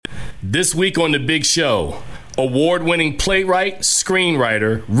This week on The Big Show, award-winning playwright,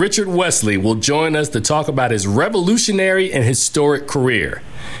 screenwriter Richard Wesley will join us to talk about his revolutionary and historic career.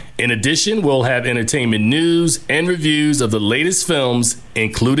 In addition, we'll have entertainment news and reviews of the latest films,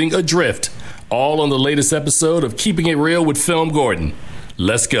 including Adrift, all on the latest episode of Keeping It Real with FilmGordon.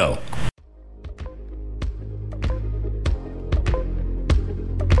 Let's go.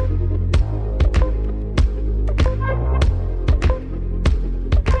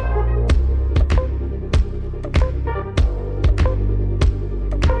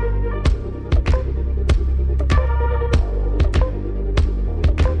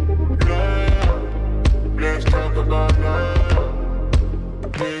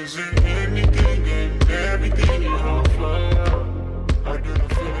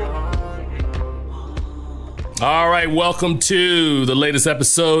 Welcome to the latest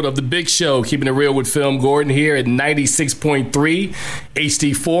episode of The Big Show, Keeping It Real with FilmGordon here at 96.3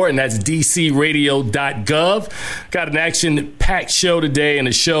 HD4, and that's dcradio.gov. Got an action-packed show today, and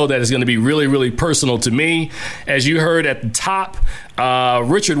a show that is going to be really, really personal to me. As you heard at the top,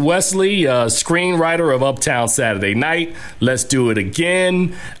 Richard Wesley, screenwriter of Uptown Saturday Night, Let's Do It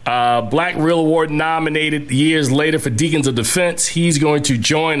Again, Black Reel Award nominated years later for Deacons of Defense. He's going to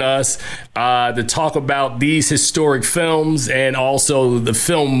join us to talk about these historic films and also the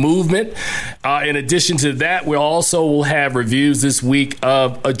film movement. In addition to that, we also will have reviews this week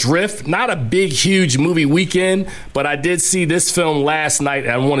of Adrift. Not a big, huge movie weekend, but I did see this film last night.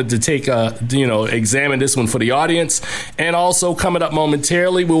 And I wanted to take examine this one for the audience. And also coming up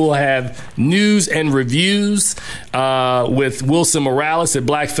momentarily, we will have news and reviews with Wilson Morales at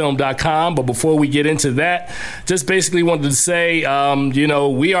blackfilm.com. But before we get into that, just basically wanted to say,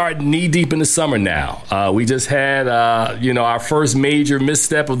 we are knee deep in the summer now. We just had, our first major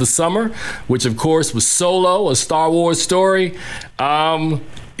misstep of the summer, which of course was Solo, a Star Wars story.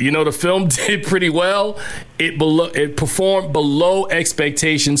 The film did pretty well. It performed below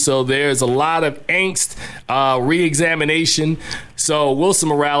expectations, so there's a lot of angst, re-examination. So Wilson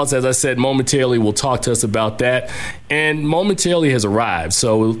Morales, as I said, momentarily will talk to us about that, and momentarily has arrived.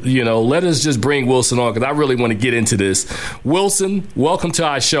 So, let us just bring Wilson on, because I really want to get into this. Wilson, welcome to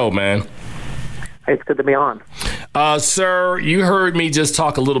our show, man. It's good to be on. Sir, you heard me just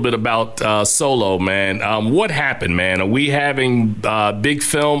talk a little bit about Solo, man. What happened, man? Are we having big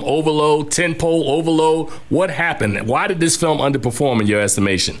film overload, tentpole overload? What happened? Why did this film underperform in your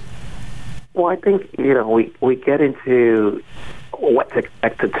estimation? Well, I think, we get into what's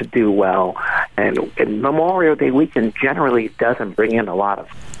expected to do well. And Memorial Day weekend generally doesn't bring in a lot of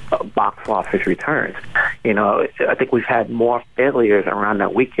box office returns. I think we've had more failures around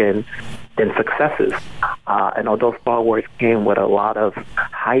that weekend than successes. And although Star Wars came with a lot of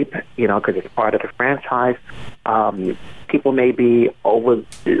hype, because it's part of the franchise, people maybe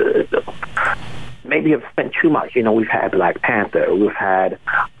maybe have spent too much. We've had Black Panther, we've had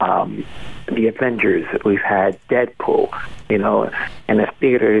the Avengers, we've had Deadpool, and the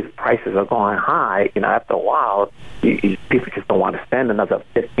theaters prices are going high. After a while, people just don't want to spend another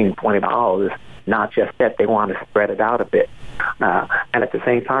 $15, $20. Not just that, they want to spread it out a bit. And at the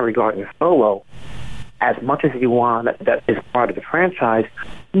same time, regarding Solo, as much as you want that is part of the franchise,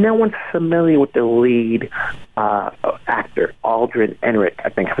 no one's familiar with the lead actor, Aldrin Enright, I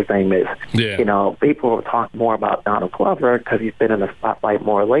think his name is. Yeah. People will talk more about Donald Glover because he's been in the spotlight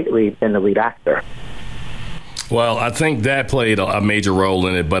more lately than the lead actor. Well, I think that played a major role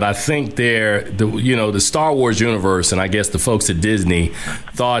in it, but I think the Star Wars universe, and I guess the folks at Disney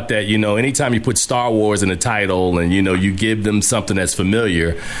thought that, anytime you put Star Wars in the title and, you give them something that's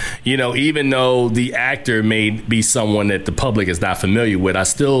familiar, even though the actor may be someone that the public is not familiar with, I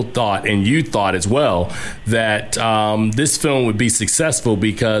still thought, and you thought as well, that this film would be successful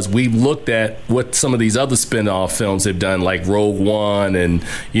because we've looked at what some of these other spin-off films have done, like Rogue One, and,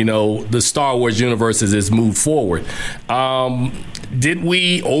 the Star Wars universe has moved forward. Did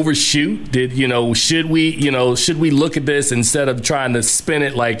we overshoot? Should we look at this instead of trying to spin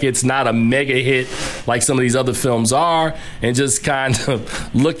it like it's not a mega hit like some of these other films are, and just kind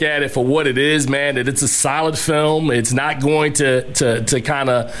of look at it for what it is, man, that it's a solid film. It's not going to kind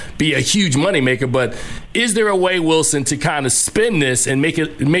of be a huge moneymaker, but is there a way, Wilson, to kind of spin this and make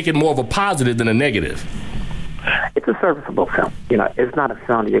it more of a positive than a negative? It's a serviceable film. It's not a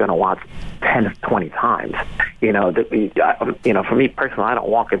film that you're going to watch 10 or 20 times. For me personally, I don't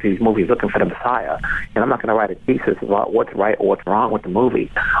walk into these movies looking for the Messiah, and I'm not going to write a thesis about what's right or what's wrong with the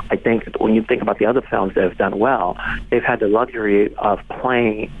movie. I think when you think about the other films that have done well, they've had the luxury of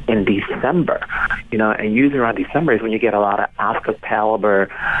playing in December, and usually around December is when you get a lot of Oscar caliber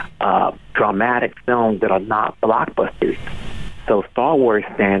dramatic films that are not blockbusters. So Star Wars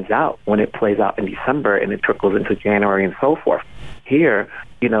stands out when it plays out in December and it trickles into January and so forth. Here,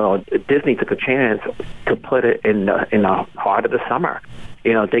 Disney took a chance to put it in the heart of the summer,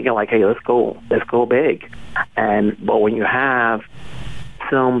 thinking like, hey, let's go big. But when you have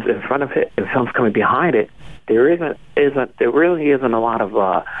films in front of it and films coming behind it, there really isn't a lot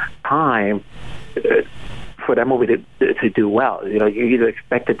of time for that movie to do well. You either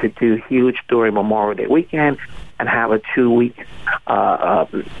expect it to do huge during Memorial Day weekend and have a 2-week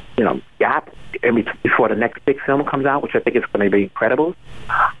gap before the next big film comes out, which I think is going to be incredible.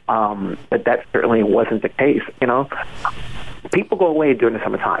 But that certainly wasn't the case. People go away during the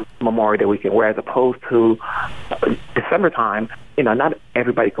summertime, Memorial Day weekend, whereas opposed to December time, not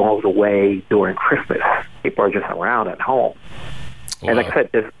everybody goes away during Christmas. People are just around at home. Wow. And like I said,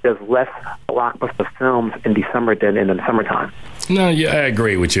 there's less blockbuster films in December than in the summertime. No, yeah, I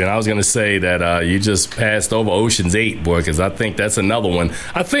agree with you. And I was going to say that you just passed over Ocean's 8, boy, because I think that's another one.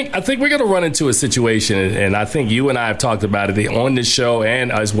 I think we're going to run into a situation, and I think you and I have talked about it on this show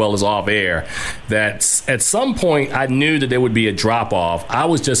and as well as off air, that at some point I knew that there would be a drop-off. I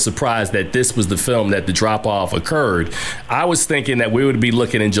was just surprised that this was the film that the drop-off occurred. I was thinking that we would be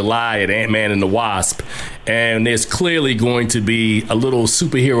looking in July at Ant-Man and the Wasp, and there's clearly going to be a little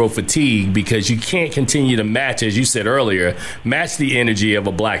superhero fatigue because you can't continue to match, as you said earlier, match the energy of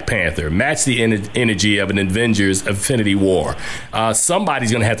a Black Panther, match the energy of an Avengers Infinity War.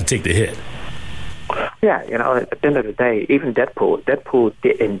 Somebody's going to have to take the hit. Yeah, at the end of the day, even Deadpool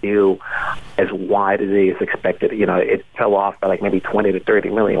didn't do as wide as it is expected. It fell off by like maybe 20 to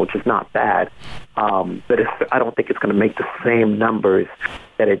 30 million, which is not bad. But I don't think it's going to make the same numbers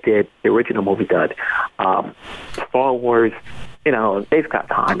that it did, the original movie did. Star Wars, they've got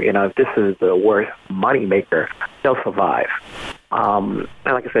time. If this is the worst moneymaker, they'll survive. And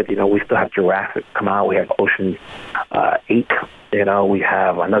like I said, we still have Jurassic come out. We have Ocean's 8. We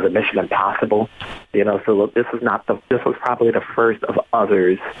have another Mission Impossible. So this was probably the first of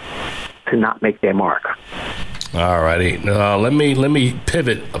others to not make their mark. All righty. Let me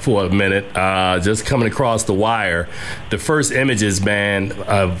pivot for a minute. Just coming across the wire, the first images, man,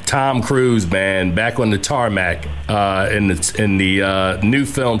 of Tom Cruise, man, back on the tarmac in the new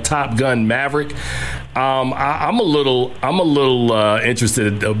film Top Gun Maverick. I'm a little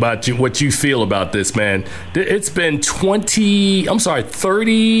interested about what you feel about this, man. It's been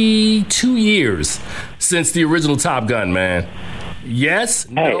 32 years since the original Top Gun, man. Yes.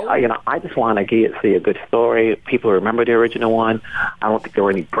 No. Hey, I just want to see a good story. People remember the original one. I don't think there were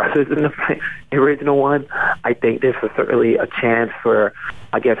any breasts in the original one. I think this is certainly a chance for,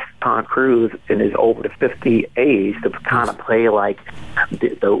 I guess, Tom Cruise in his over the 50 age to kind of play like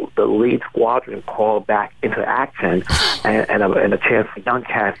the lead squadron called back into action, and a chance for young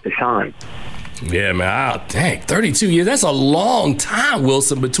cast to shine. Yeah, man. Dang, 32 years. That's a long time,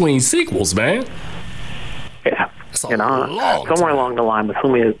 Wilson, between sequels, man. Yeah. Somewhere along the line,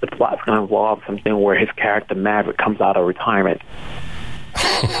 assuming the plot's going to involve something where his character Maverick comes out of retirement.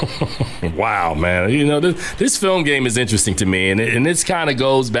 Wow, man. This film game is interesting to me, and this kind of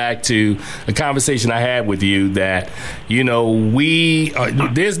goes back to a conversation I had with you that,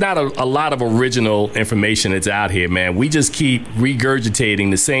 there's not a lot of original information that's out here, man. We just keep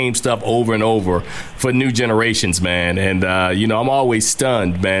regurgitating the same stuff over and over for new generations, man. And, I'm always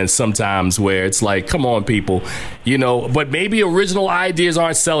stunned, man, sometimes where it's like, come on, people, but maybe original ideas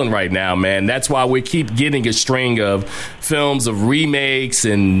aren't selling right now, man. That's why we keep getting a string of films of remakes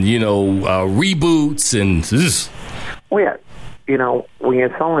and reboots and well, yeah, when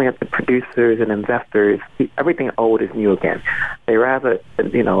you're selling it to producers and investors, everything old is new again. They rather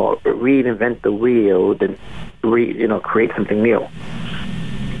reinvent the wheel than create something new.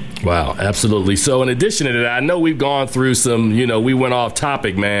 Wow, absolutely. So in addition to that, I know we've gone through some, we went off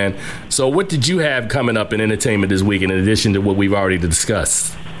topic, man. So what did you have coming up in entertainment this week in addition to what we've already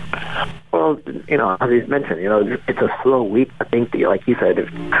discussed? Well, as you mentioned, it's a slow week. I think, like you said,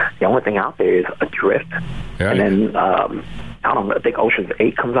 the only thing out there is Adrift. Right. And then, I think Ocean's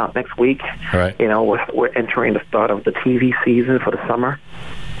 8 comes out next week. Right. We're entering the start of the TV season for the summer.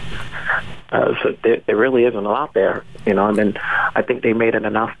 So there really isn't a lot there, and then I think they made an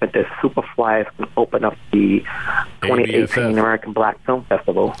announcement that Superfly is going to open up the 2018 ABFF. American Black Film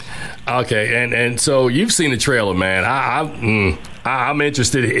Festival. Okay, and so you've seen the trailer, man. I'm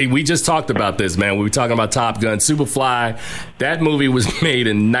interested. We just talked about this, man. We were talking about Top Gun. Superfly, that movie was made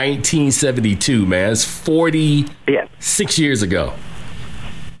in 1972, man. It's 46 years ago.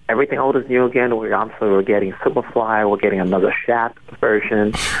 Everything old is new again. We're getting Superfly. We're getting another Shaft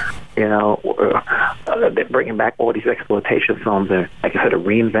version. They're bringing back all these exploitation films and, like I said,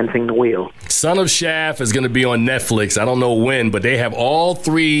 reinventing the wheel. Son of Shaft is going to be on Netflix. I don't know when, but they have all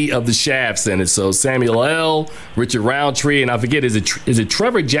three of the Shafts in it. So Samuel L., Richard Roundtree, and I forget, is it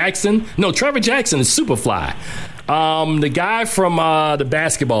Trevor Jackson? No, Trevor Jackson is Superfly. The guy from the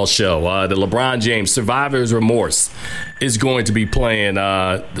basketball show, the LeBron James, Survivor's Remorse, is going to be playing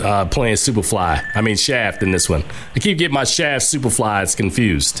Shaft in this one. I keep getting my Shaft Superflies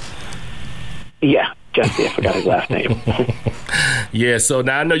confused. Yeah, Jesse, I forgot his last name. Yeah, so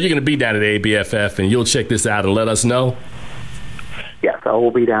now I know you're going to be down at ABFF, and you'll check this out and let us know. Yes, I will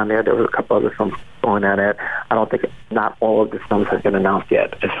be down there. There was a couple other films going on there. I don't think not all of the films have been announced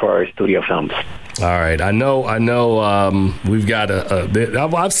yet as far as studio films. All right, I know. We've got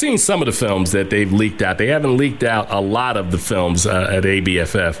I've seen some of the films that they've leaked out. They haven't leaked out a lot of the films at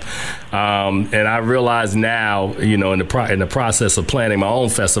ABFF, and I realize now, in the process of planning my own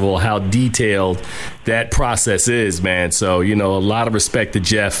festival, how detailed that process is, man. So a lot of respect to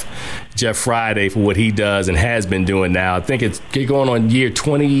Jeff Friday for what he does and has been doing now. I think it's going on year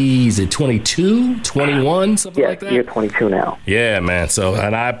 20. Is it 22, 21, something like that? Year 22 now. Yeah, man. So,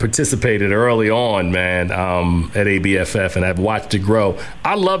 and I participated early on, man, at ABFF, and I've watched it grow.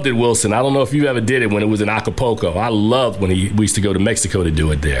 I loved it, Wilson. I don't know if you ever did it when it was in Acapulco. I loved when we used to go to Mexico to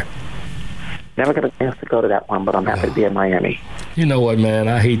do it there. Never got a chance to go to that one, but I'm happy to be in Miami. You know what, man?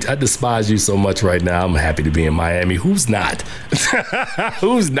 I despise you so much right now. I'm happy to be in Miami. Who's not?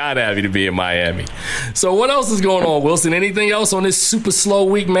 Who's not happy to be in Miami? So what else is going on, Wilson? Anything else on this super slow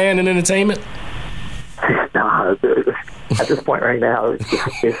week, man, in entertainment? No, at this point right now, it's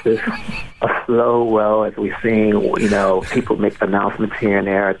just a slow well as we're seeing, people make announcements here and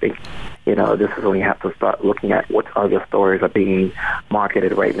there. I think, this is when you have to start looking at what other stories are being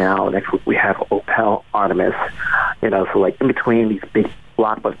marketed right now. Next week we have Opel Artemis. So like in between these big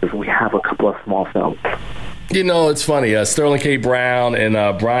blockbusters, we have a couple of small films. It's funny. Sterling K. Brown and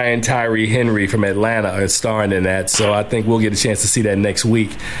Brian Tyree Henry from Atlanta are starring in that, so I think we'll get a chance to see that next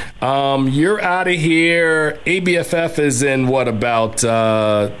week. You're out of here. ABFF is in about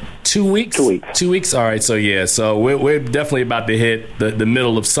 2 weeks? 2 weeks. 2 weeks? All right, so yeah. So we're definitely about to hit the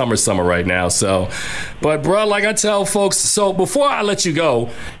middle of summer right now. So, but, bro, like I tell folks, so before I let you go,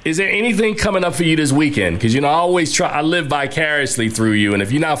 is there anything coming up for you this weekend? Because, I live vicariously through you, and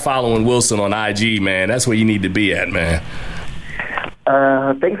if you're not following Wilson on IG, man, that's where you need to be at, man.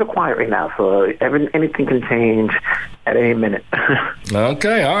 Things are quiet right now, so anything can change at any minute.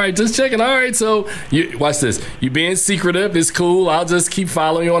 Okay, all right, just checking. All right, so watch this. You being secretive is cool. I'll just keep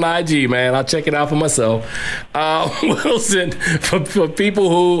following you on IG, man. I'll check it out for myself. Wilson, for people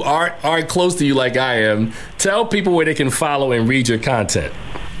who aren't close to you like I am, tell people where they can follow and read your content.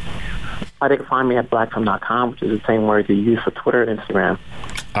 They can find me at blackfilm.com, which is the same word you use for Twitter and Instagram.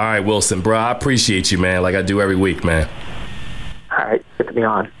 All right, Wilson, bro, I appreciate you, man, like I do every week, man. All right, good to be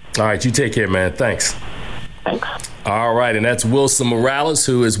on. All right, you take care, man. Thanks. Thanks. All right, and that's Wilson Morales,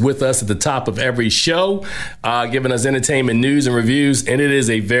 who is with us at the top of every show, giving us entertainment news and reviews, and it is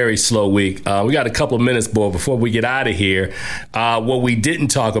a very slow week. We got a couple of minutes, boy, before we get out of here. What we didn't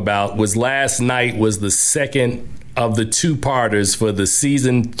talk about was last night was the second of the two-parters for the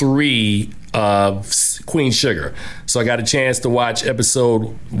season 3 of Queen Sugar. So I got a chance to watch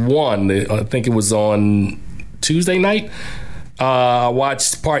episode 1. I think it was on Tuesday night. I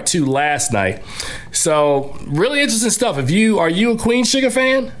watched part 2 last night. So really interesting stuff. Are you a Queen Sugar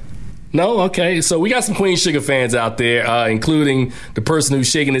fan? No? Okay. So we got some Queen Sugar fans out there, including the person who's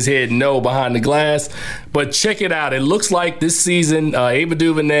shaking his head no behind the glass. But check it out. It looks like this season, Ava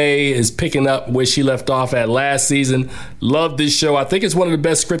DuVernay is picking up where she left off at last season. Love this show. I think it's one of the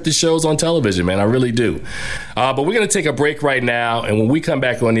best scripted shows on television, man. I really do. But we're going to take a break right now. And when we come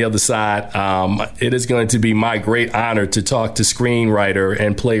back on the other side, it is going to be my great honor to talk to screenwriter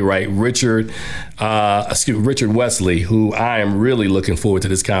and playwright Richard Wesley, who I am really looking forward to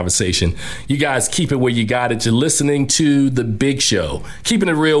this conversation. You guys keep it where you got it. You're listening to The Big Show. Keeping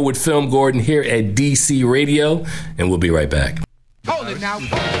it real with FilmGordon here at DC Radio, and we'll be right back. Hold it now.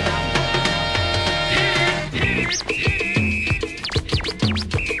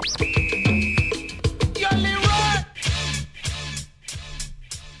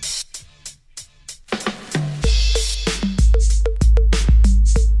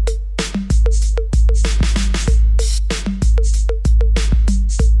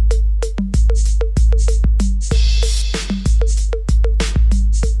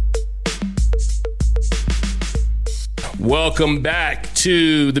 Welcome back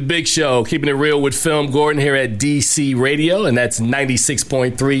to The Big Show, keeping it real with FilmGordon here at DC Radio, and that's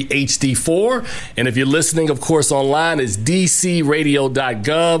 96.3 HD4. And if you're listening, of course, online, it's dcradio.gov.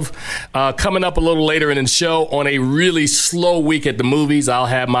 Coming up a little later in the show, on a really slow week at the movies, I'll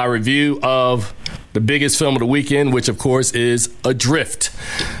have my review of the biggest film of the weekend, which, of course, is Adrift.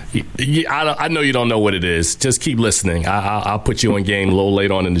 I know you don't know what it is. Just keep listening. I'll put you on game a little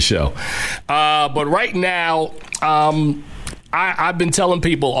later on in the show. But right now, I've been telling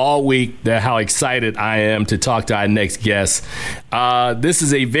people all week that how excited I am to talk to our next guest. This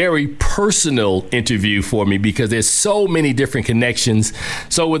is a very personal interview for me because there's so many different connections.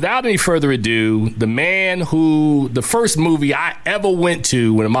 So without any further ado, the man who the first movie I ever went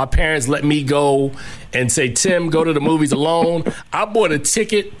to when my parents let me go and say, Tim, go to the movies alone, I bought a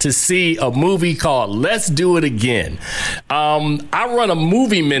ticket to see a movie called Let's Do It Again. I run a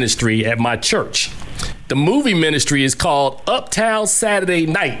movie ministry at my church. The movie ministry is called Uptown Saturday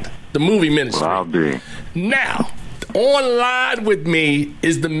Night, the movie ministry. I'll be. Now, online with me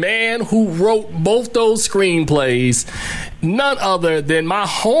is the man who wrote both those screenplays, none other than my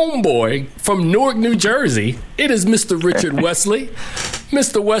homeboy from Newark, New Jersey. It is Mr. Richard Wesley.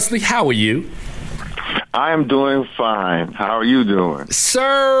 Mr. Wesley, how are you? I am doing fine. How are you doing?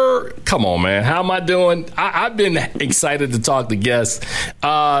 Sir, come on, man. How am I doing? I've been excited to talk to guests.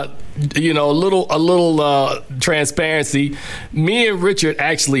 A little transparency. Me and Richard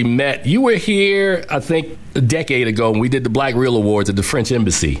actually met. You were here, I think, a decade ago when we did the Black Reel Awards at the French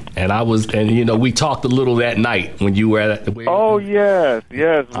Embassy. We talked a little that night when you were at Oh, yes.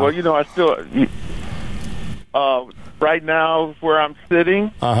 Well, I still, right now where I'm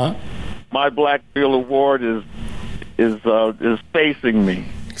sitting, my Black Reel Award is facing me.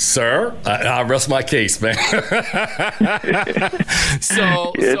 Sir, I rest my case, man. It's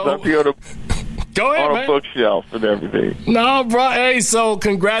up here go ahead, on man. A bookshelf and everything. No, bro. Hey, so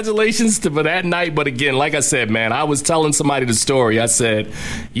congratulations for that night. But again, like I said, man, I was telling somebody the story. I said,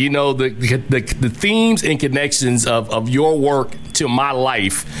 the themes and connections of your work to my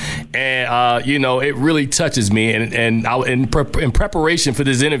life, and it really touches me. And in preparation for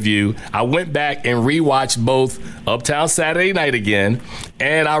this interview, I went back and rewatched both Uptown Saturday Night again,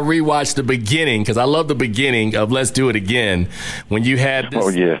 and I rewatched the beginning because I love the beginning of Let's Do It Again when you had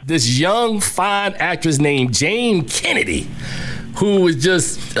this young, fine actress named Jane Kennedy, who was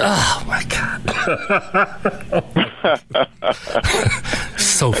just, oh my God.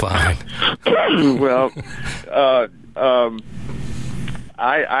 So fine. Well,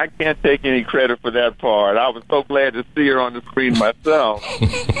 I can't take any credit for that part. I was so glad to see her on the screen myself.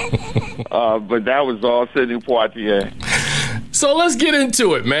 But that was all Sidney Poitier. So let's get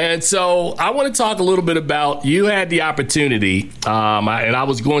into it, man. So I want to talk a little bit about, you had the opportunity, and I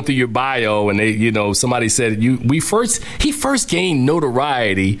was going through your bio, and somebody said he first gained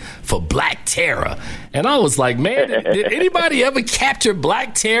notoriety for Black Terror, and I was like, man, did anybody ever capture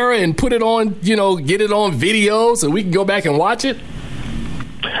Black Terror and put it on, get it on video so we can go back and watch it?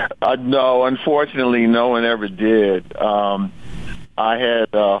 No, unfortunately, no one ever did. I had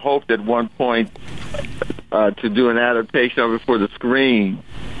hoped at one point to do an adaptation of it for the screen,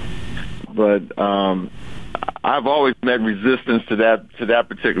 but I've always met resistance to that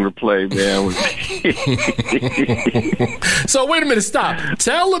particular play, man. So wait a minute, stop.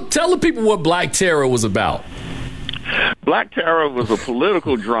 Tell the people what Black Terror was about. Black Terror was a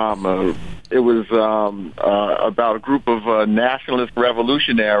political drama. It was about a group of nationalist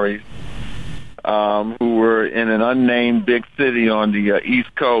revolutionaries who were in an unnamed big city on the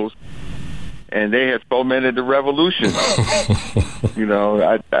East Coast, and they had fomented the revolution.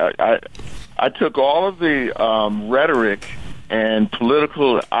 I took all of the rhetoric and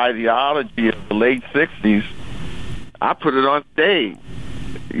political ideology of the late 60s. I put it on stage.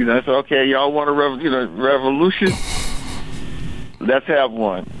 I said, okay, y'all want a revolution? Let's have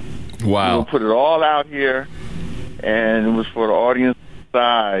one. Wow. We'll put it all out here, and it was for the audience to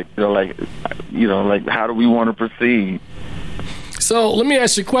decide, how do we want to proceed? So let me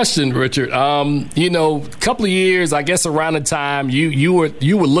ask you a question, Richard. A couple of years, I guess, around the time you were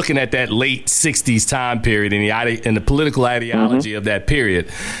looking at that late '60s time period and the political ideology of that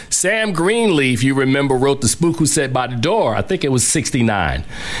period. Sam Greenleaf, you remember, wrote The Spook Who Sat by the Door. I think it was '69,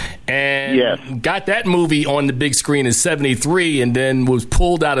 and got that movie on the big screen in '73, and then was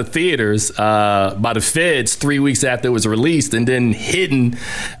pulled out of theaters by the feds 3 weeks after it was released, and then hidden.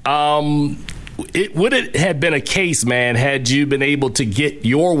 Would it have been a case, man, had you been able to get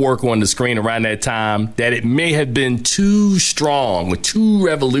your work on the screen around that time, that it may have been too strong or too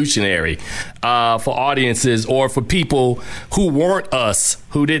revolutionary for audiences or for people who weren't us,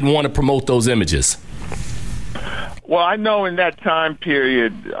 who didn't want to promote those images? Well, I know in that time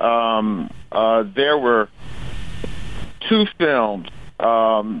period there were two films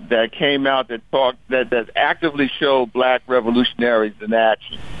that came out that actively showed black revolutionaries in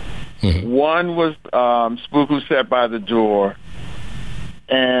action. Mm-hmm. One was Spook Who Sat by the Door,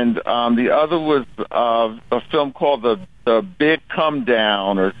 and the other was a film called the Big Come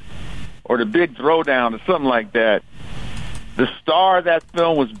Down or the Big Throwdown or something like that. The star of that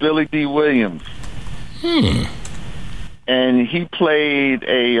film was Billy D. Williams. And he played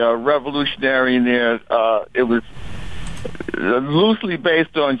a revolutionary in there. It was loosely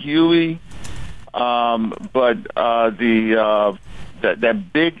based on Huey, but that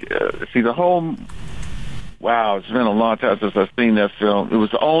big the whole. Wow, it's been a long time since I've seen that film. It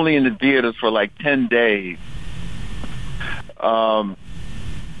was only in the theaters for like 10 days. There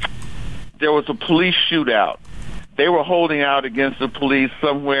was a police shootout. They were holding out against the police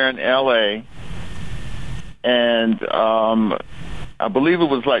somewhere in L.A., and I believe it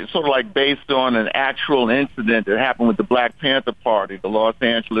was sort of based on an actual incident that happened with the Black Panther Party, the Los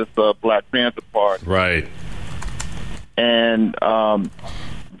Angeles Black Panther Party. Right. And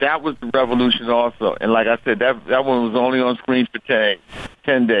that was the revolution also. And like I said, that one was only on screen for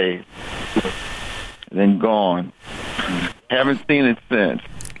 10 days. And then gone. Haven't seen it since.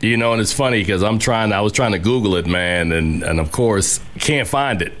 You know, and it's funny because I was trying to Google it, man, and of course can't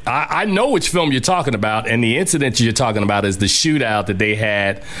find it. I know which film you're talking about, and the incident you're talking about is the shootout that they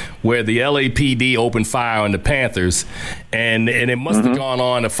had where the LAPD opened fire on the Panthers, and it must have gone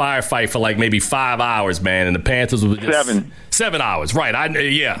on a firefight for like maybe 5 hours, man, and the Panthers was just 7 hours, right?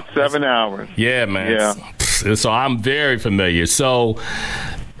 7 hours. Yeah, man. Yeah. So I'm very familiar. So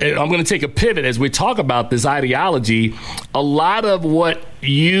I'm going to take a pivot as we talk about this ideology. A lot of what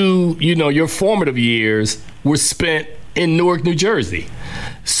your formative years were spent in Newark, New Jersey.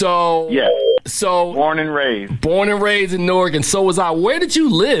 So, yeah. So born and raised in Newark, and so was I. Where did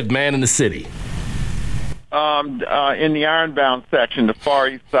you live, man, in the city? In the Ironbound section, the far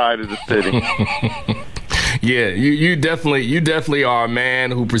east side of the city. Yeah, you definitely are a man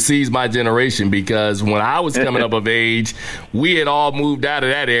who precedes my generation, because when I was coming up of age, we had all moved out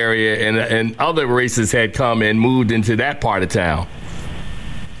of that area, and other races had come and moved into that part of town.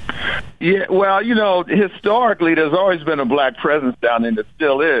 Yeah, well, historically, there's always been a black presence down there. There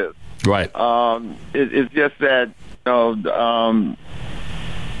still is. Right. It's just that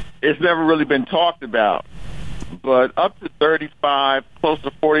it's never really been talked about. But up to 35, close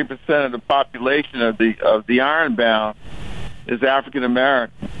to 40% of the population of the Ironbound is African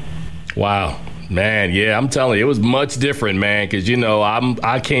American. Wow, man, yeah, I'm telling you, it was much different, man. Because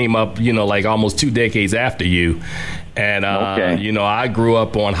I came up, like almost 2 decades after you, and I grew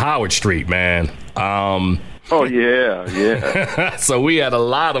up on Howard Street, man. Oh, yeah. So we had a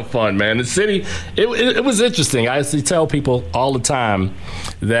lot of fun, man. The city, it was interesting. I used to tell people all the time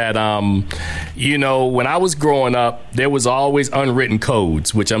that, when I was growing up, there was always unwritten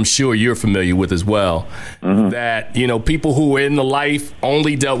codes, which I'm sure you're familiar with as well, that, people who were in the life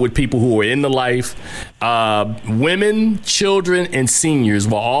only dealt with people who were in the life. Women, children, and seniors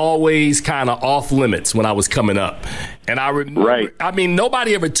were always kind of off limits when I was coming up. And I remember, right. I mean,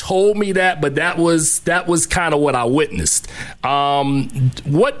 nobody ever told me that, but that was kind of what I witnessed.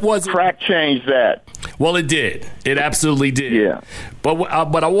 What was it? Crack changed that. Well, it did. It absolutely did. Yeah. But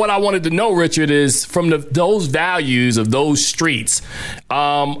what I wanted to know, Richard, is from those values of those streets,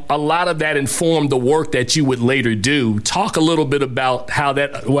 a lot of that informed the work that you would later do. Talk a little bit about how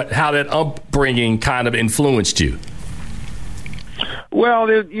that upbringing kind of influenced you. Well,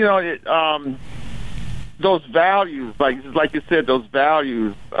 those values, like you said, those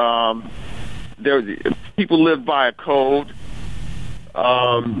values. People live by a code.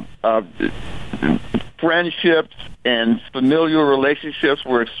 Friendships and familial relationships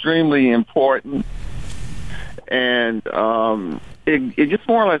were extremely important, and it just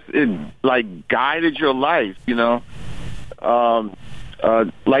more or less guided your life.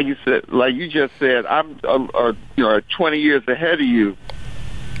 Like you just said, I'm 20 years ahead of you.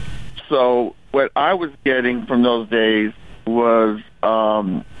 So what I was getting from those days was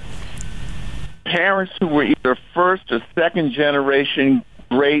parents who were either first or second generation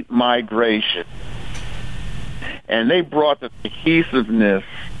Great Migration. And they brought the cohesiveness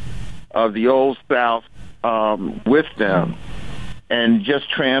of the Old South with them and just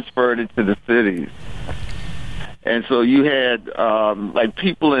transferred it to the cities. And so you had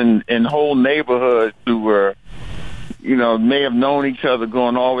people in whole neighborhoods who were, may have known each other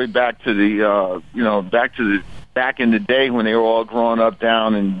going all the way back to back in the day when they were all growing up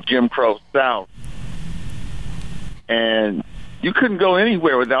down in Jim Crow South. And you couldn't go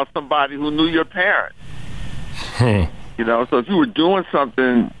anywhere without somebody who knew your parents. You know, so if you were doing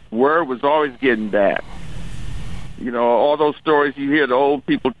something, word was always getting back. You know, all those stories you hear the old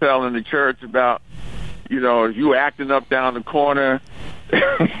people tell in the church about, you know, if you were acting up down the corner,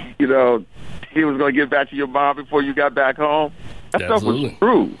 you know, he was going to get back to your mom before you got back home. That stuff was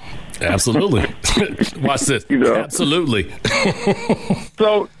true. Absolutely. Watch this. You know? Absolutely.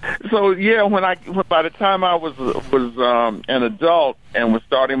 So yeah, by the time I was an adult and was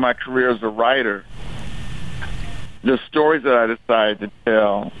starting my career as a writer, the stories that I decided to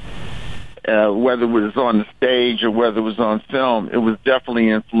tell, whether it was on the stage or whether it was on film, it was definitely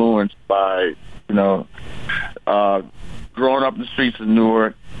influenced by, you know, growing up in the streets of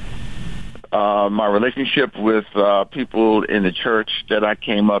Newark, my relationship with people in the church that I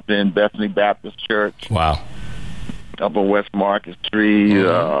came up in, Bethany Baptist Church. Wow. Up on West Market Street.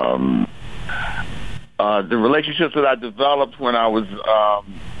 The relationships that I developed when I was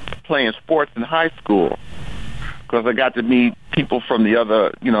playing sports in high school, because I got to meet people from the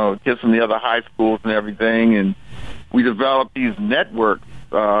other, you know, kids from the other high schools and everything, and we developed these networks,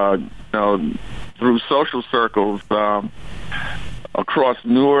 you know, through social circles across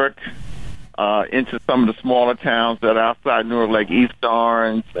Newark, into some of the smaller towns that are outside Newark, like East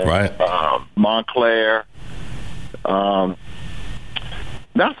Orange, and, Montclair. Not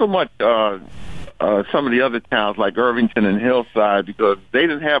so much some of the other towns like Irvington and Hillside, because they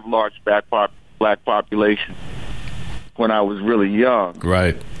didn't have large black populations when I was really young.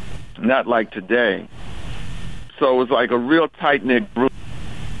 Right. Not like today. So it was like a real tight-knit group,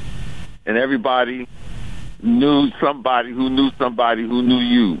 and everybody knew somebody who knew somebody who knew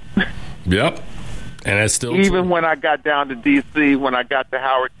you. Yep. And that's still even true. When I got down to D.C., when I got to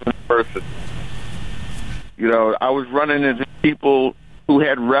Howard University, you know, I was running into people who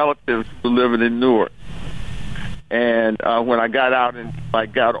had relatives who were living in Newark. And when I got out and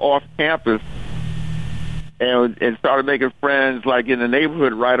got off campus and started making friends like in the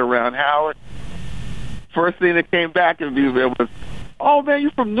neighborhood right around Howard, first thing that came back and me was, "Oh man,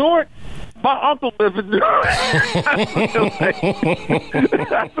 you from Newark? My uncle lives in Newark." I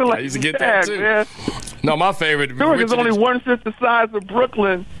feel like I used to get that too. Man. No, my favorite. Newark is only 1/5 the size of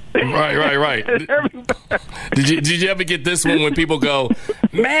Brooklyn. Right. Did you ever get this one when people go,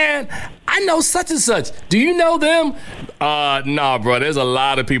 "Man, I know such and such. Do you know them?" Nah, bro. There's a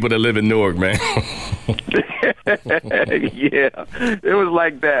lot of people that live in Newark, man. Yeah, it was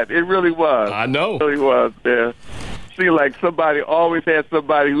like that. It really was. I know. It really was, man. See, like somebody always had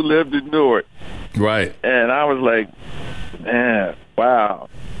somebody who lived in Newark. Right. And I was like, man, wow.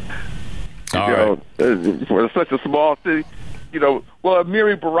 All right. For such a small city, you know, well,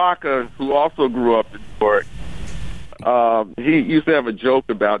 Amiri Baraka, who also grew up in Newark, he used to have a joke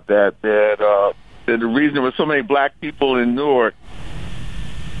about that the reason there were so many black people in Newark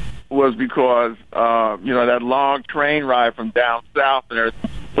was because, you know, that long train ride from down south and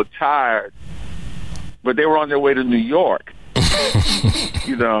everything was tired, but they were on their way to New York,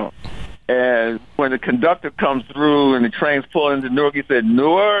 you know. And when the conductor comes through and the train's pulling into Newark, he said,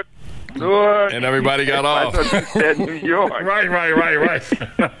 Newark. And everybody got off. I thought you said New York. Right.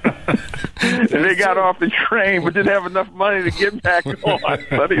 And they got off the train, but didn't have enough money to get back on.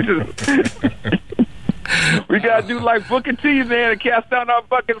 So they just... We got to do like Booker T, man, and cast down our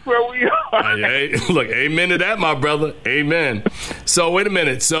buckets where we are. Hey, look, amen to that, my brother. Amen. So, wait a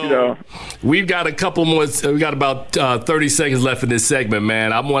minute. So, we've got a couple more. We got about 30 seconds left in this segment,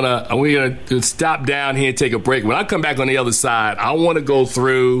 man. We're going to stop down here and take a break. When I come back on the other side, I want to go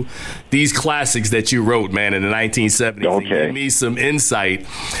through these classics that you wrote, man, in the 1970s. Okay. And give me some insight.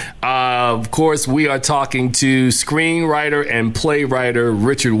 Of course, we are talking to screenwriter and playwright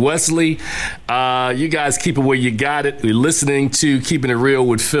Richard Wesley. You guys keep it where you got it. We're listening to Keeping It Real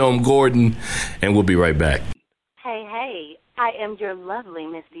with FilmGordon, and we'll be right back. Hey, I am your lovely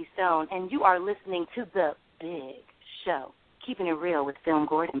Misty Stone, and you are listening to The Big Show. Keeping It Real with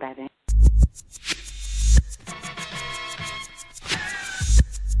FilmGordon, baby.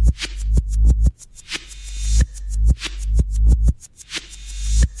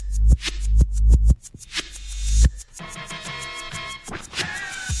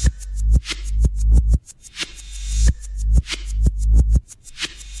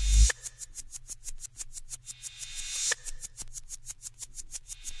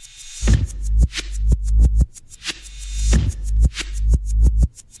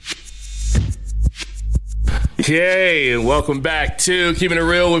 Okay, and welcome back to Keeping It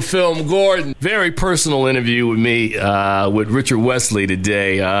Real with FilmGordon. Very personal interview with me, with Richard Wesley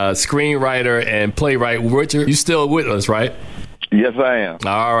today, screenwriter and playwright. Richard, you still with us, right? Yes, I am.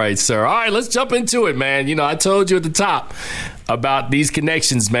 All right, sir. All right, let's jump into it, man. You know, I told you at the top about these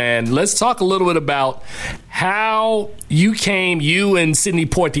connections, man. Let's talk a little bit about how you and Sidney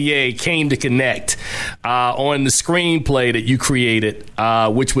Poitier came to connect on the screenplay that you created,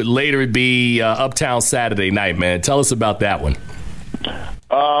 which would later be Uptown Saturday Night, man. Tell us about that one.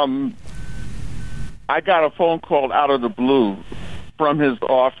 I got a phone call out of the blue from his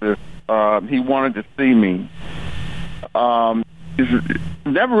office. He wanted to see me. He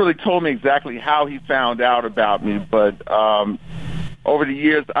never really told me exactly how he found out about me, but over the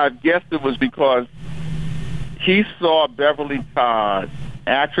years, I've guessed it was because he saw Beverly Todd,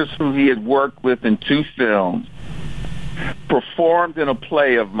 actress who he had worked with in 2 films, performed in a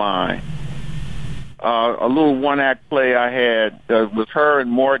play of mine. A little one-act play I had with her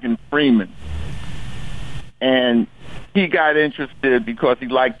and Morgan Freeman. And he got interested because he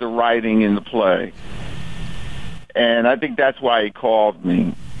liked the writing in the play. And I think that's why he called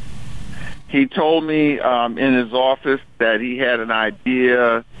me. He told me in his office that he had an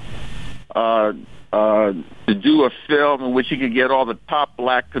idea to do a film in which he could get all the top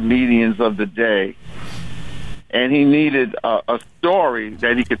black comedians of the day. And he needed a story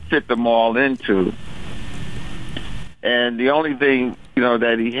that he could fit them all into. And the only thing,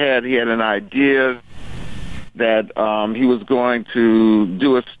 that he had an idea that he was going to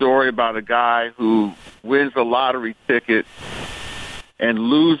do a story about a guy who wins a lottery ticket and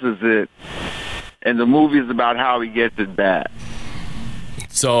loses it, and the movie is about how he gets it back.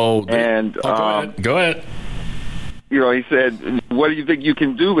 So, go ahead. He said, "What do you think you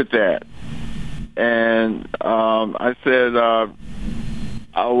can do with that?" And I said, "Well,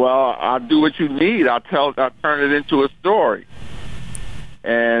 I'll do what you need. I'll turn it into a story."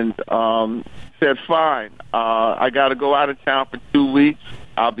 And said, "Fine. I got to go out of town for 2 weeks.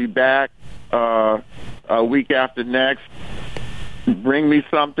 I'll be back a week after next. Bring me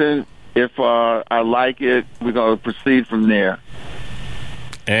something. If I like it, we're going to proceed from there."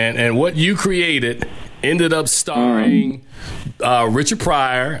 And what you created ended up starring Richard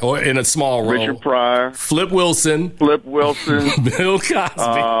Pryor, or in a small role. Richard Pryor. Flip Wilson. Bill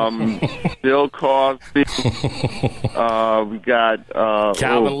Cosby. Bill Cosby. We got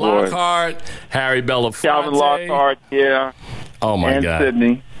Calvin Lockhart, Harry Belafonte. Calvin Lockhart, yeah. Oh, my and God.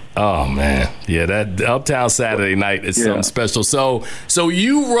 Sidney. Oh, man. Yeah, that Uptown Saturday Night is something special. So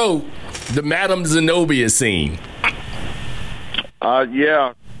you wrote the Madame Zenobia scene.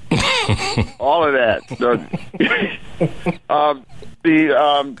 Yeah. All of that.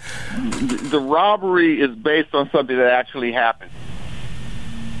 The robbery is based on something that actually happened.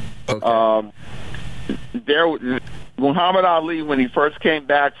 Okay. Muhammad Ali, when he first came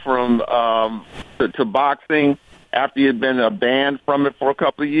back from to boxing after he had been banned from it for a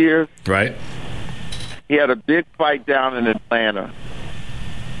couple of years, right? He had a big fight down in Atlanta,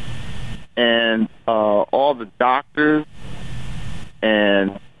 and all the doctors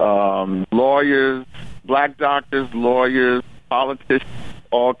and lawyers, black doctors, lawyers, politicians,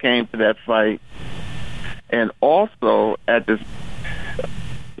 all came to that fight. And also at this,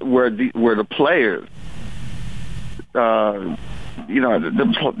 where the players, the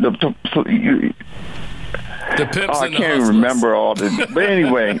pimps I and the can't hustlers. remember all this. But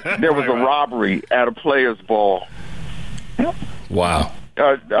anyway, there was a robbery at a players' ball. Wow.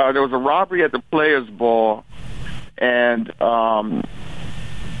 There was a robbery at the players' ball, and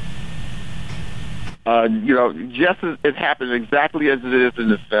just as it happened exactly as it is in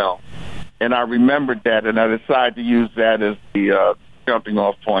the film. And I remembered that, and I decided to use that as the jumping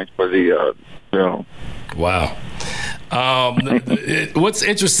off point for the film. Wow. What's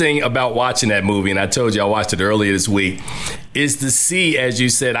interesting about watching that movie, and I told you I watched it earlier this week, is to see, as you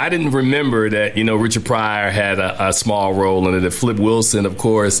said, I didn't remember that, Richard Pryor had a small role in it. Flip Wilson, of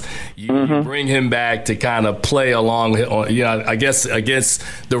course, you bring him back to kind of play along, I guess, against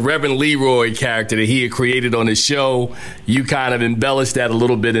the Reverend Leroy character that he had created on his show. You kind of embellished that a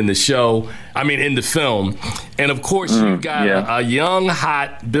little bit in the in the film. And, of course, you got a young,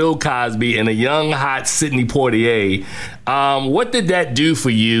 hot Bill Cosby and a young, hot Sidney Poitier. What did that do for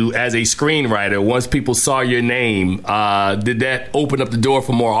you as a screenwriter once people saw your name? Did that open up the door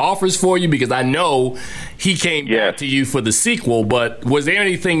for more offers for you? Because I know he came back to you for the sequel, but was there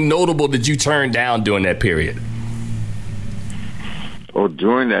anything notable that you turned down during that period? Oh,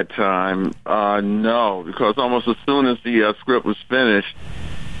 during that time, no, because almost as soon as the script was finished,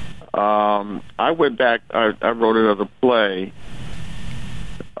 I went back. I wrote another play.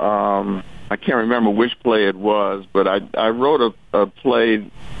 I can't remember which play it was, but I wrote a play,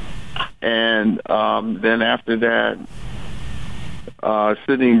 and then after that,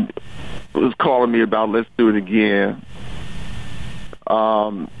 Sidney was calling me about let's do it again.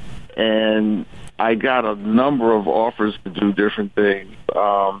 And I got a number of offers to do different things.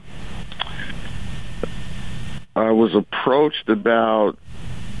 I was approached about.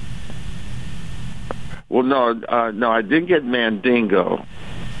 Well, no, I didn't get Mandingo.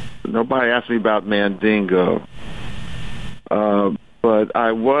 Nobody asked me about Mandingo. But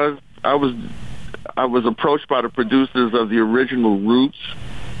I was approached by the producers of the original Roots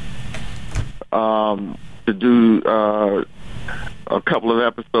to do a couple of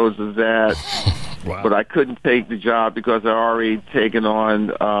episodes of that. Wow. But I couldn't take the job because I already taken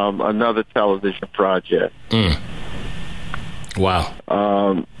on another television project. Wow.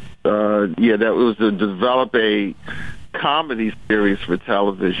 That was to develop a comedy series for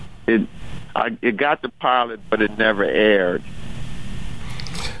television. It got the pilot, but it never aired.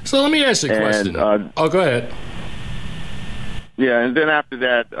 So let me ask you a question. Go ahead. Yeah, and then after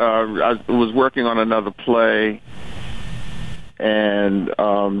that, I was working on another play, and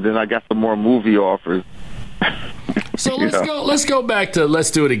then I got some more movie offers. So let's go back to Let's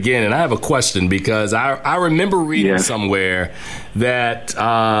Do It Again. And I have a question because I remember reading somewhere that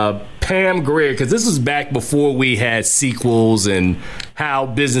Pam Grier, because this was back before we had sequels and how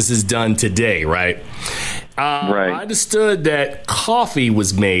business is done today, right? Right. I understood that Coffee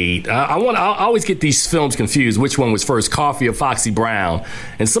was made. I always get these films confused. Which one was first, Coffee or Foxy Brown?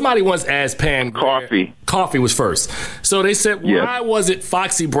 And somebody once asked Pam Grier. Coffee was first. So they said, why was it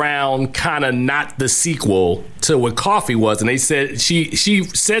Foxy Brown kind of not the sequel to what Coffee was? And they said she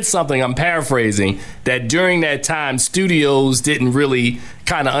said something, I'm paraphrasing, that during that time studios didn't really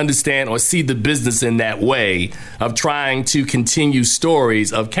kind of understand or see the business in that way of trying to continue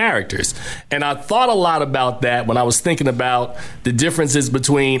stories of characters. And I thought a lot about that when I was thinking about the differences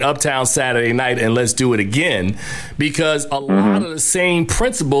between Uptown Saturday Night and Let's Do It Again, because a lot of the same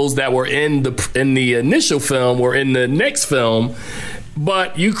principles that were in the initial film were in the next film,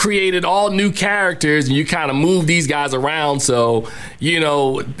 but you created all new characters and you kind of moved these guys around. So,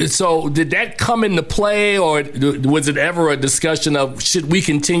 so did that come into play, or was it ever a discussion of should we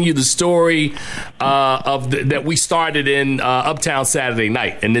continue the story that we started in Uptown Saturday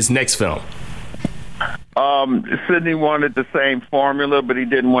Night in this next film? Sidney wanted the same formula, but he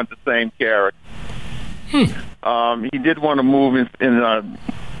didn't want the same character. He did want to move in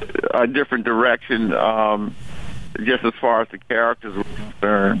a different direction, just as far as the characters were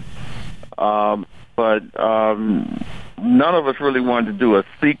concerned. But none of us really wanted to do a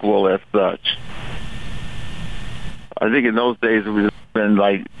sequel as such. I think in those days it would have been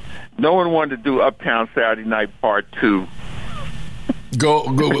like, no one wanted to do Uptown Saturday Night Part 2.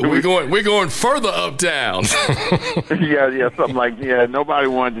 We're going further uptown. Nobody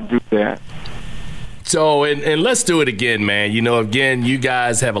wanted to do that. So, and let's do it again, man. Again, you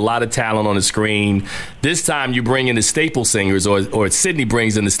guys have a lot of talent on the screen. This time you bring in the staple singers, or Sidney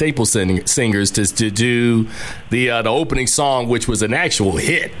brings in the staple singers to do the opening song, which was an actual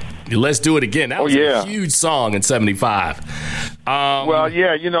hit. Let's Do It Again. That was a huge song in '75. The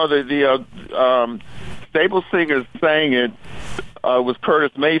staple singers sang it. It was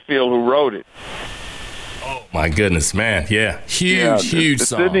Curtis Mayfield who wrote it. Oh, my goodness, man. Yeah, huge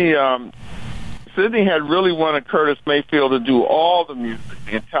song. Sidney had really wanted Curtis Mayfield to do all the music,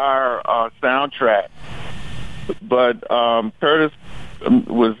 the entire soundtrack. But Curtis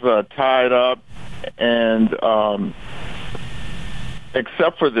was tied up, and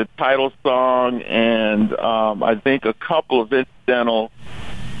except for the title song and I think a couple of incidental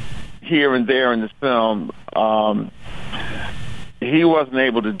here and there in the film, he wasn't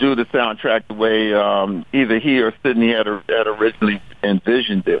able to do the soundtrack the way either he or Sidney had originally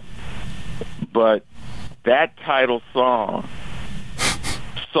envisioned it. But that title song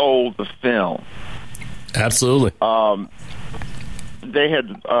sold the film. Absolutely. They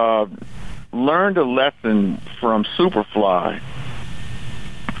had learned a lesson from Superfly.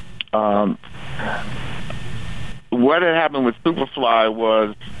 What had happened with Superfly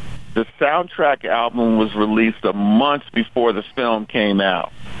was the soundtrack album was released a month before the film came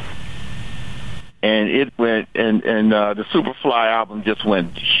out. And it went, and the Superfly album just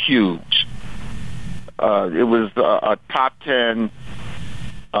went huge. It was a top 10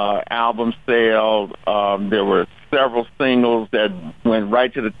 album sale. There were several singles that went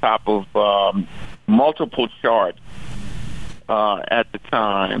right to the top of multiple charts at the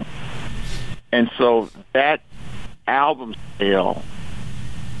time. And so that album sale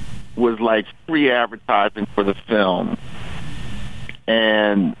was like free advertising for the film.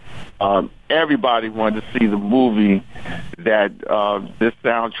 And everybody wanted to see the movie that this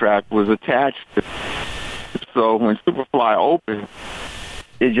soundtrack was attached to. So when Superfly opened,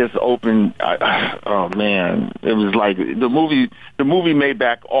 it just opened. Oh man, it was like the movie made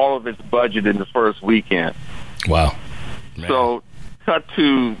back all of its budget in the first weekend. Wow. Man. So, cut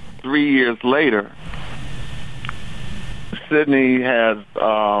to 3 years later, Sidney has,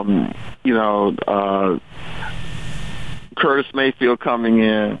 Curtis Mayfield coming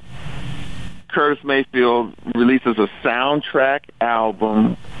in. Curtis Mayfield releases a soundtrack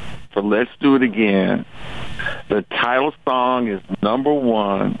album for Let's Do It Again. The title song is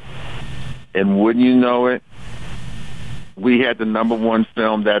 #1, and wouldn't you know it, we had the #1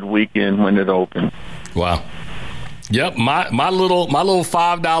 film that weekend when it opened. Wow. Yep, my little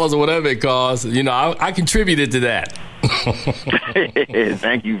 $5 or whatever it costs, I contributed to that.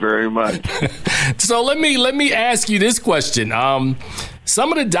 Thank you very much. So let me ask you this question.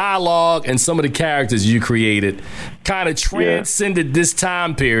 Some of the dialogue and some of the characters you created kind of transcended this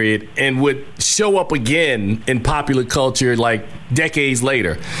time period and would show up again in popular culture like decades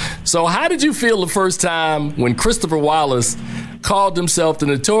later. So how did you feel the first time when Christopher Wallace called himself the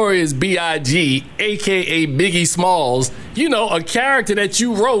Notorious B.I.G., a.k.a. Biggie Smalls, a character that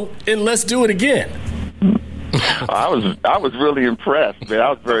you wrote in Let's Do It Again? I was really impressed, man. I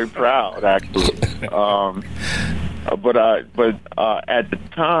was very proud, actually. But at the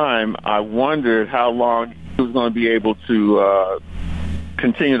time, I wondered how long he was going to be able to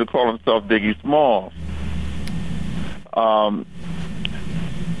continue to call himself Biggie Smalls.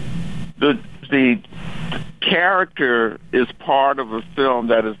 The character is part of a film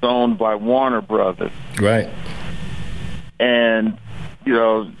that is owned by Warner Brothers, right? And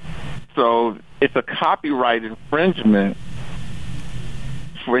so it's a copyright infringement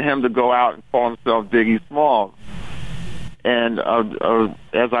for him to go out and call himself Biggie Smalls. And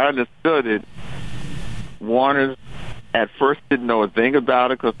as I understood it, Warner at first didn't know a thing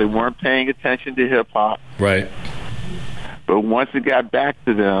about it because they weren't paying attention to hip hop. Right. But once it got back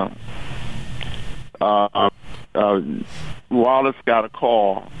to them, Wallace got a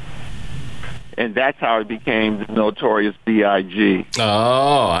call, and that's how he became the Notorious B.I.G.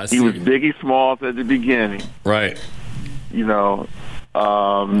 Oh, I see. He was Biggie Smalls at the beginning. Right.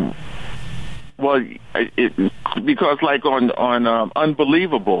 Because like on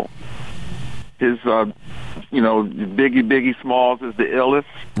Unbelievable, his Biggie Smalls is the illest.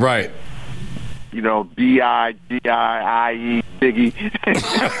 Right. B-I-G-I-I-E, Biggie.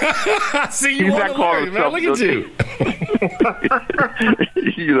 See, you want to learn, man. Look at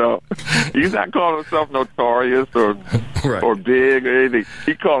you. He's not calling himself Notorious or Big or anything.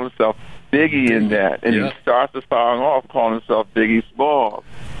 He calls himself Biggie in that, and he starts the song off calling himself Biggie Smalls.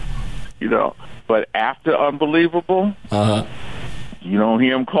 But after Unbelievable, you don't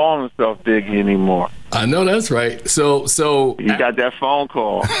hear him calling himself Biggie anymore. I know that's right. So he got that phone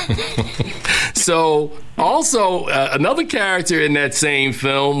call. So also another character in that same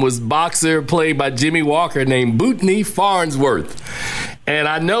film was boxer played by Jimmy Walker named Bootney Farnsworth. And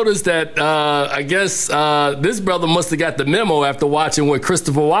I noticed that I guess this brother must have got the memo after watching what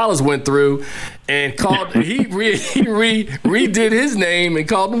Christopher Wallace went through, and he redid his name and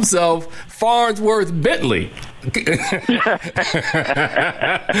called himself Farnsworth Bentley.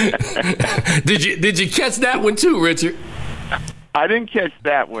 Did you catch that one too, Richard? I didn't catch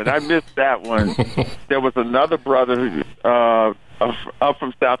that one. I missed that one. There was another brother who, up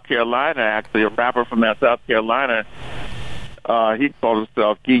from South Carolina, actually, a rapper from South Carolina. He called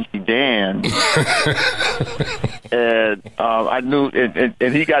himself Geeky Dan, and I knew,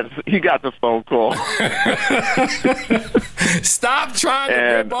 and he got the phone call. Stop trying to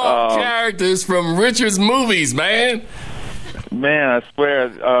rip off characters from Richard's movies, man. Man, I swear,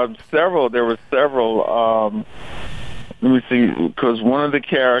 there were several. Let me see, because one of the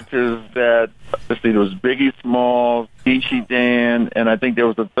characters there was Biggie Smalls, Geeky Dan, and I think there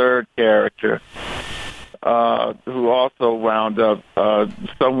was a third character. Who also wound up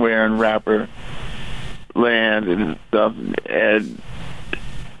somewhere in rapper land and stuff. And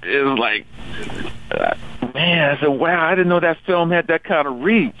it was like, man, I said, wow, I didn't know that film had that kind of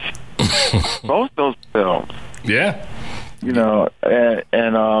reach. Both those films. Yeah.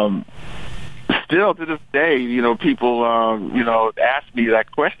 And still to this day, people, ask me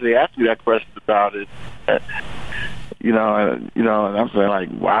that question. They ask me that question about it. And I'm saying like,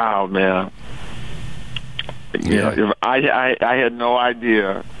 wow, man. If I had no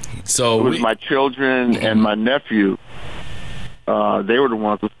idea. So it was my children and my nephew. They were the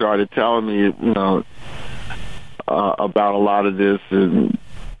ones who started telling me, about a lot of this, and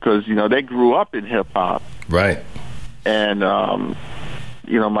because they grew up in hip hop, right? And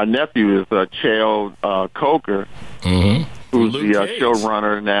my nephew is Chael Coker, who's Luke the Cage.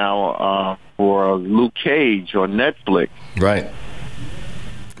 showrunner now for Luke Cage on Netflix, right?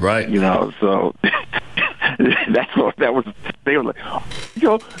 Right. You know, so that's what that was. They were like,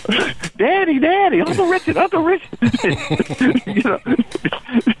 Daddy, Uncle Richard. You know,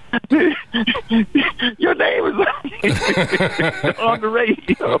 your name is on the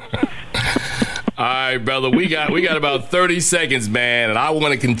radio. All right, brother. We got about 30 seconds, man, and I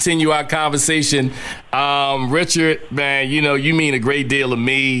want to continue our conversation. Richard, man, you know, you mean a great deal to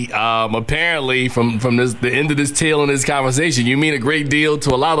me. Apparently, from the end of this tale in this conversation, you mean a great deal to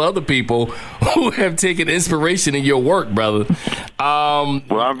a lot of other people who have taken inspiration in your work, brother. Well,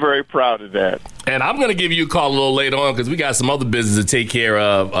 I'm very proud of that. And I'm going to give you a call a little later on because we got some other business to take care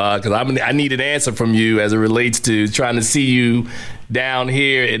of. Because I need an answer from you as it relates to trying to see you down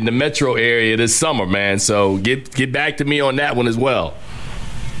here in the metro area this summer, man. So get back to me on that one as well.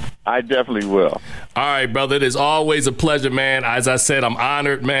 I definitely will. All right, brother. It is always a pleasure, man. As I said, I'm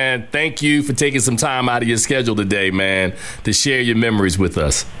honored, man. Thank you for taking some time out of your schedule today, man, to share your memories with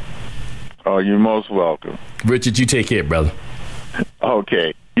us. Oh, you're most welcome. Richard, you take care, brother.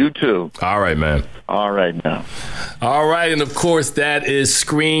 Okay. You too. All right, man. All right now. All right, and of course, that is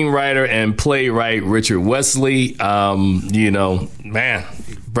screenwriter and playwright Richard Wesley. You know, man,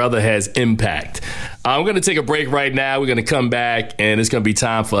 brother has impact. I'm going to take a break right now. We're going to come back, and it's going to be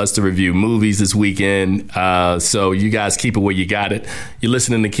time for us to review movies this weekend. So you guys keep it where you got it. You're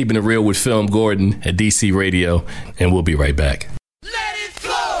listening to Keeping It Real with FilmGordon at DC Radio, and we'll be right back. Let it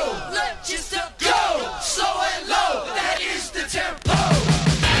flow, let your step go, slow and low, that is the tempo.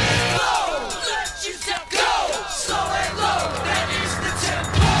 Flow, let your step go, slow and low, that is the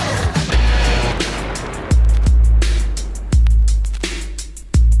tempo.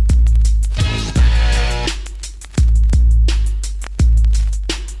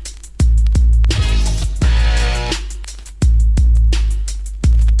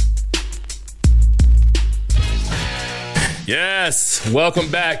 Yes, welcome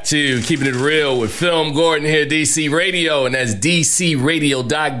back to Keeping It Real with FilmGordon here at DC Radio, and that's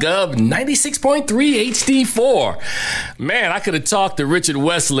dcradio.gov, 96.3 HD4. Man, I could have talked to Richard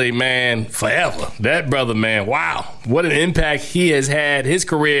Wesley, man, forever. That brother, man, wow, what an impact he has had, his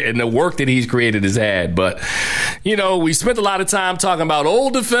career and the work that he's created has had. But, you know, we spent a lot of time talking about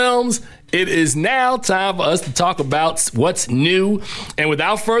older films. It is now time for us to talk about what's new. And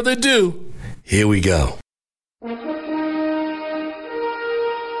without further ado, here we go.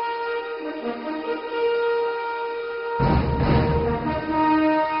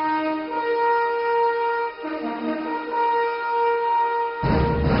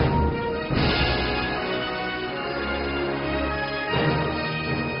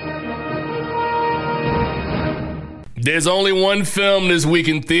 There's only one film this week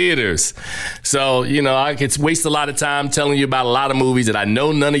in theaters. So, you know, I could waste a lot of time telling you about a lot of movies that I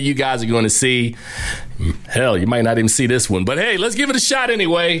know none of you guys are going to see. Hell, you might not even see this one. But hey, let's give it a shot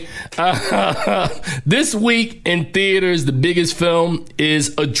anyway. This week in theaters, the biggest film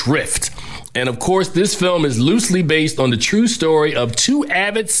is Adrift. And of course, this film is loosely based on the true story of two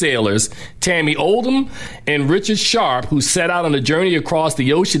avid sailors, Tammy Oldham and Richard Sharp, who set out on a journey across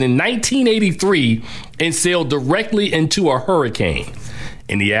the ocean in 1983 and sailed directly into a hurricane.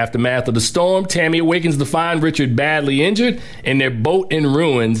 In the aftermath of the storm, Tammy awakens to find Richard badly injured and their boat in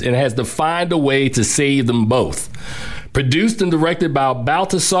ruins and has to find a way to save them both. Produced and directed by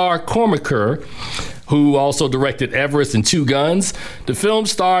Baltasar Kormakur, who also directed Everest and Two Guns. The film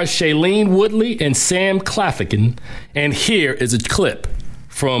stars Shailene Woodley and Sam Claflin. And here is a clip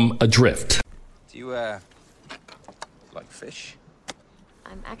from Adrift. Do you, like fish?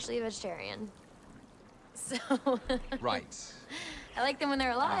 I'm actually a vegetarian. So... Right. I like them when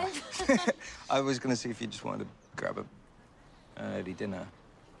they're alive. I was gonna see if you just wanted to grab a early dinner.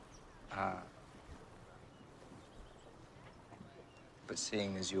 But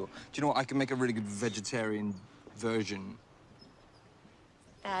seeing as you're... Do you know what? I can make a really good vegetarian version.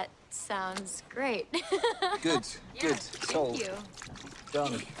 That sounds great. Good, Yeah, good. Thank you.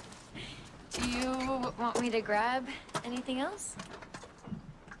 Done. Do you want me to grab anything else?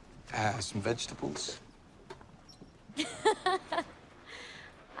 Some vegetables.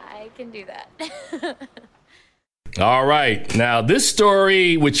 I can do that. All right. Now, this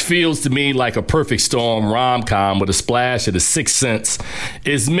story, which feels to me like a perfect storm rom-com with a splash of The Sixth Sense,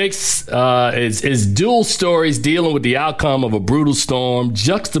 is mixed, is dual stories dealing with the outcome of a brutal storm,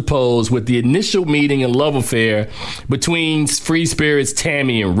 juxtaposed with the initial meeting and love affair between free spirits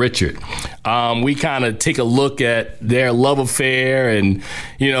Tammy and Richard. We kind of take a look at their love affair, and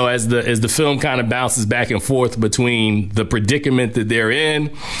you know, as the film kind of bounces back and forth between the predicament that they're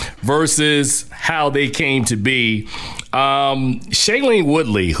in versus how they came to be. Shailene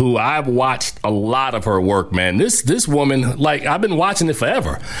Woodley, who I've watched a lot of her work, man. This woman, like, I've been watching it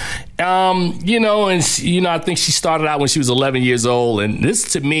forever. I think she started out when she was 11 years old, and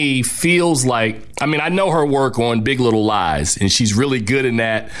this to me feels like, I know her work on Big Little Lies, and she's really good in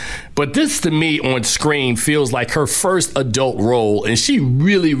that. But this to me on screen feels like her first adult role, and she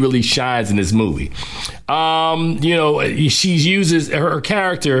really, really shines in this movie. She uses her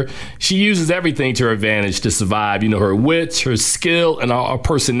character. She uses everything to her advantage to survive. Her wits, her skill, and her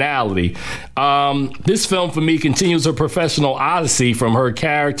personality. This film for me continues her professional odyssey from her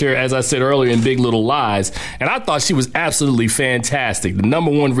character, as I said earlier, in Big Little Lies. And I thought she was absolutely fantastic. The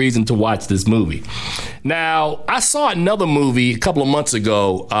number one reason to watch this movie. Now, I saw another movie a couple of months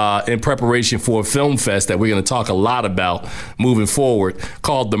ago in preparation for a film fest that we're going to talk a lot about moving forward,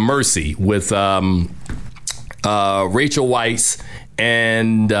 called The Mercy, with Rachel Weisz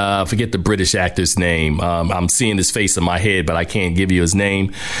and forget the British actor's name. I'm seeing his face in my head, but I can't give you his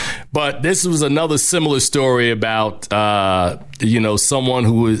name. But this was another similar story about someone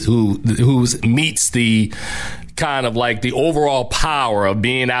who meets the kind of like the overall power of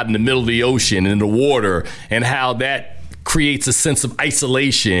being out in the middle of the ocean in the water, and how that creates a sense of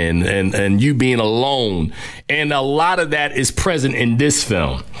isolation and you being alone. And a lot of that is present in this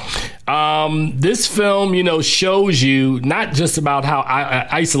film. This film, shows you not just about how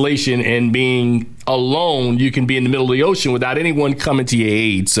isolation and being alone, you can be in the middle of the ocean without anyone coming to your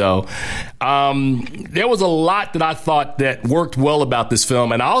aid. So there was a lot that I thought that worked well about this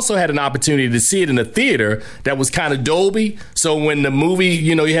film. And I also had an opportunity to see it in a theater that was kind of Dolby. So when the movie,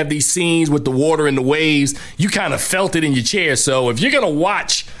 you have these scenes with the water and the waves, you kind of felt it in your chair. So if you're going to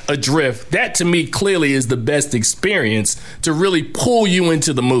watch Adrift, that to me clearly is the best experience to really pull you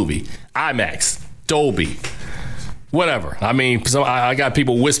into the movie. IMAX, Dolby, whatever. I got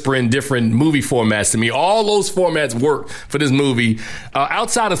people whispering different movie formats to me. All those formats work for this movie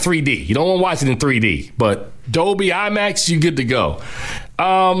outside of 3D. You don't want to watch it in 3D, but Dolby, IMAX, you're good to go.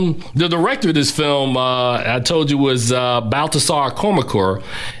 The director of this film, I told you, was Baltasar Kormákur,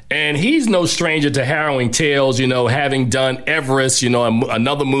 and he's no stranger to harrowing tales, having done Everest,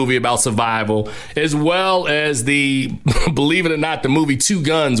 another movie about survival, as well as believe it or not, the movie Two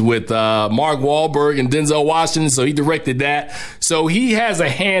Guns with Mark Wahlberg and Denzel Washington. So he directed that. So he has a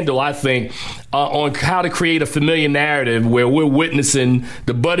handle, I think, on how to create a familiar narrative where we're witnessing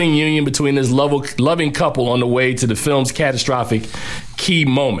the budding union between this loving couple on the way to the film's catastrophic key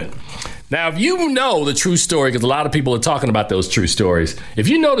moment. Now, if you know the true story, because a lot of people are talking about those true stories, if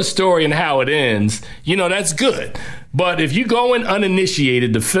you know the story and how it ends, that's good. But if you go in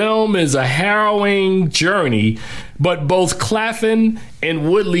uninitiated, the film is a harrowing journey, but both Claflin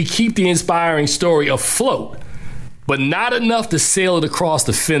and Woodley keep the inspiring story afloat, but not enough to sail it across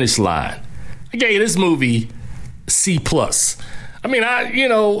the finish line. I gave this movie C+.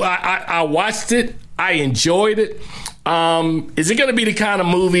 I watched it. I enjoyed it. Is it going to be the kind of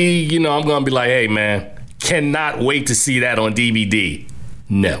movie, I'm going to be like, hey, man, cannot wait to see that on DVD?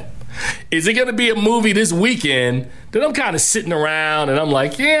 No. Is it going to be a movie this weekend that I'm kind of sitting around and I'm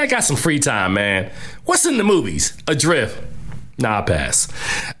like, yeah, I got some free time, man. What's in the movies? Adrift. Nah, pass.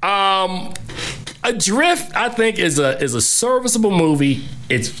 Adrift, I think, is a serviceable movie.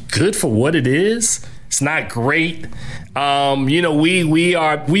 It's good for what it is. It's not great.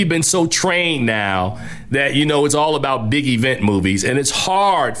 We've been so trained now that, it's all about big event movies. And it's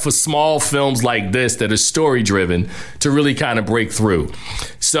hard for small films like this that are story driven to really kind of break through.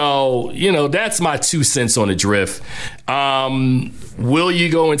 So, that's my 2 cents on Adrift. Will you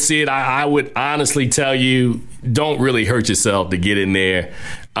go and see it? I would honestly tell you, don't really hurt yourself to get in there.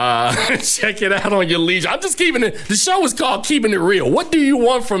 Check it out on your leisure. I'm just keeping it. The show is called Keeping It Real. What do you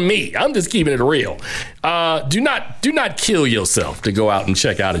want from me? I'm just keeping it real. Do not kill yourself to go out and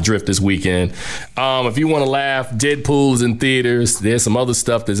check out Adrift this weekend. If you want to laugh, Deadpool is in theaters. There's some other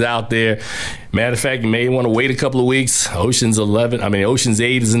stuff that's out there. Matter of fact, you may want to wait a couple of weeks. Ocean's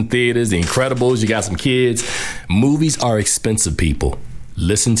 8 is in theaters. The Incredibles, you got some kids. Movies are expensive, people.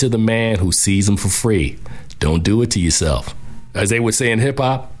 Listen to the man who sees them for free. Don't do it to yourself. As they would say in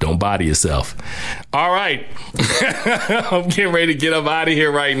hip-hop, don't body yourself. All right. I'm getting ready to get up out of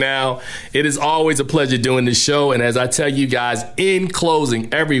here right now. It is always a pleasure doing this show. And as I tell you guys in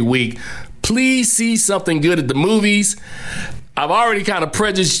closing every week, please see something good at the movies. I've already kind of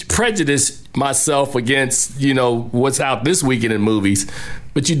prejudiced myself against, what's out this weekend in movies.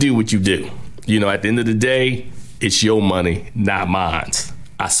 But you do what you do. At the end of the day, it's your money, not mine.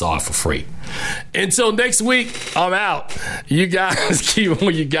 I saw it for free. Until next week, I'm out. You guys keep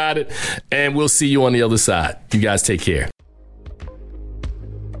on, you got it. And we'll see you on the other side. You guys take care.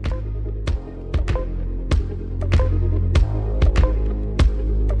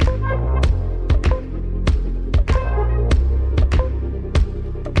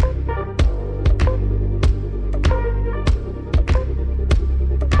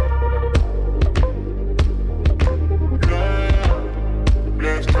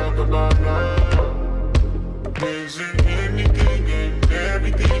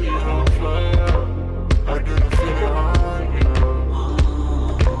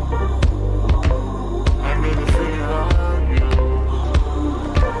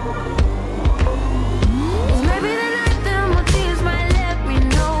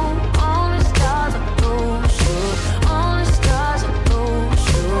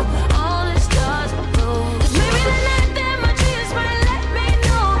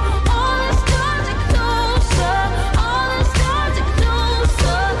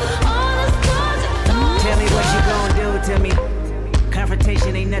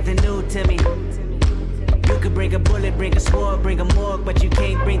 to me. You could bring a bullet, bring a sword, bring a morgue, but you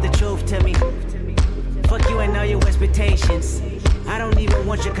can't bring the truth to me. Fuck you and all your expectations. I don't even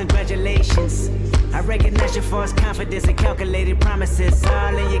want your congratulations. I recognize your false confidence and calculated promises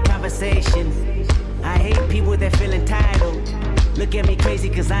all in your conversation. I hate people that feel entitled. Look at me crazy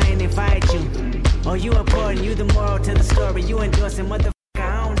cause I ain't invite you. Oh, you important, you the moral to the story. You endorsing mother